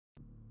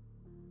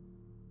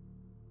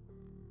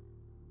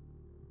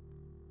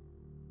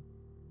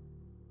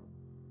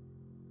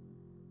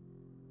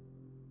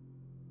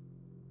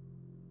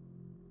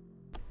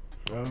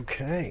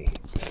Okay,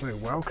 so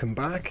welcome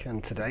back,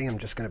 and today I'm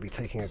just going to be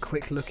taking a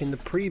quick look in the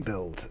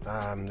pre-build.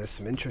 There's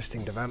some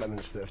interesting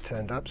developments that have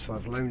turned up, so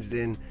I've loaded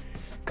in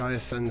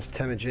Gaia-san's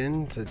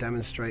Temujin to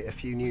demonstrate a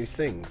few new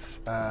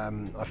things.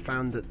 I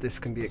found that this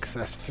can be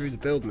accessed through the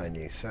build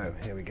menu, so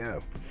here we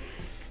go.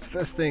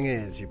 First thing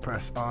is you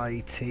press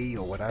I, T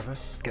or whatever,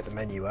 get the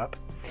menu up.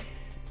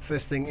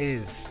 First thing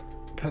is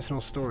personal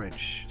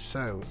storage.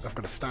 So I've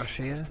got a stash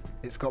here,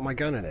 it's got my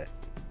gun in it.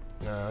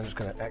 Now I'm just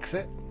going to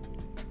exit.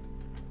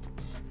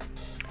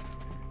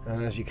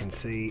 And as you can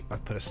see,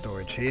 I've put a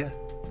storage here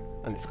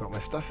and it's got my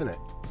stuff in it.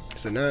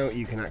 So now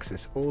you can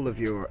access all of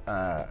your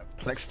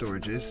Plex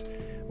storages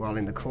while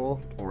in the core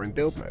or in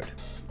build mode.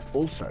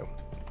 Also,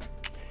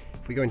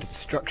 if we go into the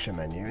structure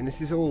menu, and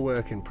this is all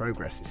work in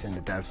progress, it's in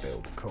the dev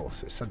build of course,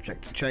 so it's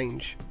subject to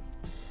change,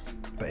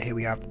 but here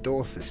we have the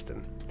door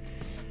system.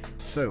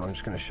 So I'm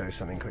just going to show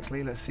something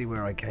quickly. Let's see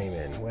where I came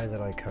in. Where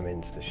did I come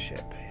into the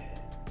ship?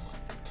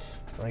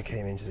 I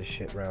came into the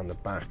ship round the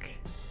back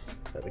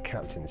at the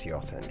captain's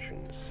yacht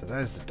entrance. So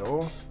there's the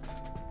door.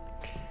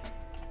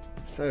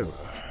 So,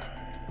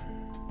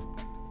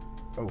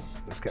 oh,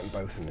 let's get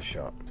them both in the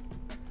shot.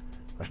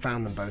 I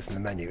found them both in the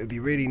menu. It would be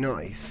really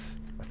nice,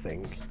 I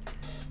think,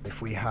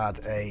 if we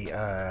had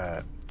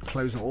a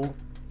close all.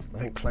 I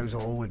think close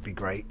all would be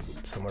great,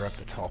 somewhere up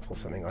the top or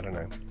something, I don't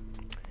know.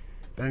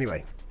 But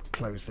anyway,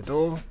 close the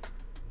door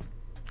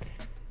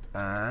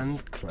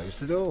and close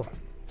the door.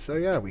 So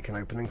yeah, we can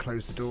open and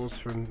close the doors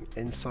from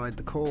inside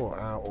the core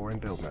or in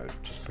build mode,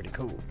 which is pretty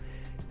cool.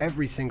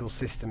 Every single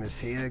system is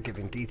here,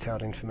 giving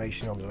detailed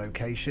information on the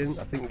location.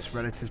 I think it's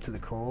relative to the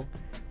core,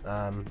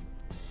 I'm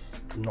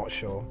not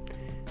sure,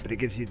 but it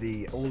gives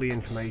you all the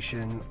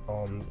information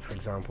on, for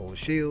example, the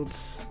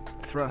shields,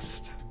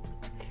 thrust,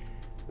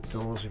 the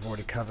doors we've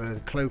already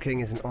covered. Cloaking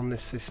isn't on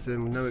this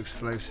system, no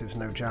explosives,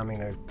 no jamming,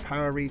 no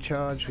power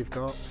recharge we've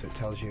got, so it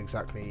tells you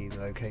exactly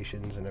the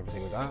locations and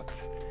everything with that.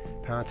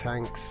 Power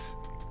tanks,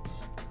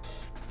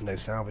 no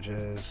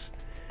salvagers,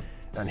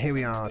 and here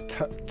we are,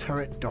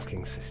 turret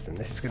docking system.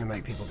 This is going to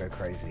make people go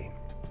crazy.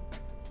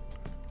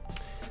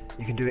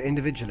 You can do it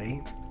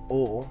individually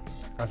or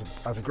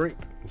as a group,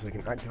 so we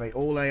can activate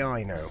all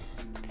AI now,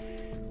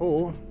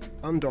 or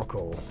undock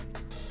all.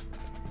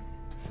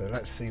 So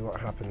let's see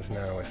what happens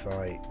now if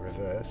I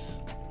reverse.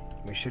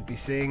 We should be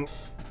seeing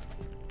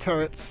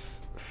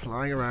turrets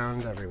flying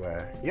around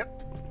everywhere.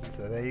 Yep,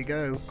 so there you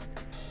go.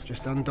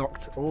 Just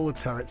undocked all the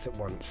turrets at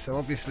once. So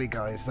obviously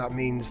guys, that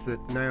means that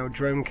now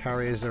drone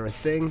carriers are a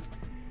thing,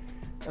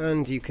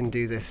 and you can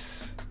do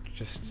this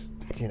just,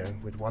 you know,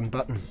 with one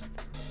button,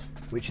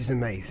 which is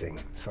amazing.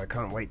 So I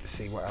can't wait to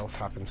see what else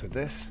happens with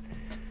this.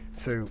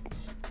 So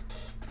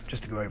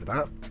just to go over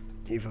that,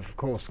 you've of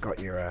course got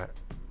your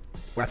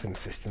weapon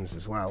systems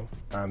as well.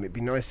 It'd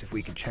be nice if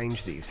we could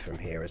change these from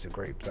here as a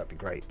group, that'd be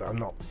great, but I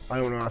don't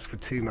want to ask for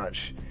too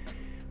much.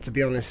 To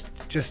be honest,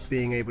 just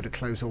being able to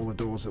close all the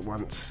doors at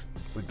once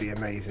would be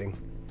amazing.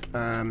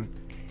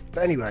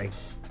 But anyway,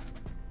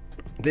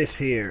 this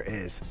here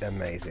is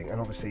amazing, and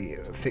obviously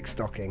fixed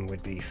docking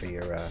would be for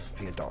your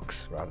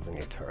docks rather than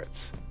your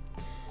turrets.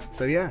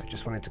 So yeah,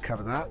 just wanted to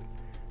cover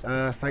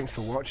that. Thanks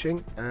for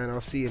watching, and I'll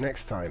see you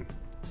next time.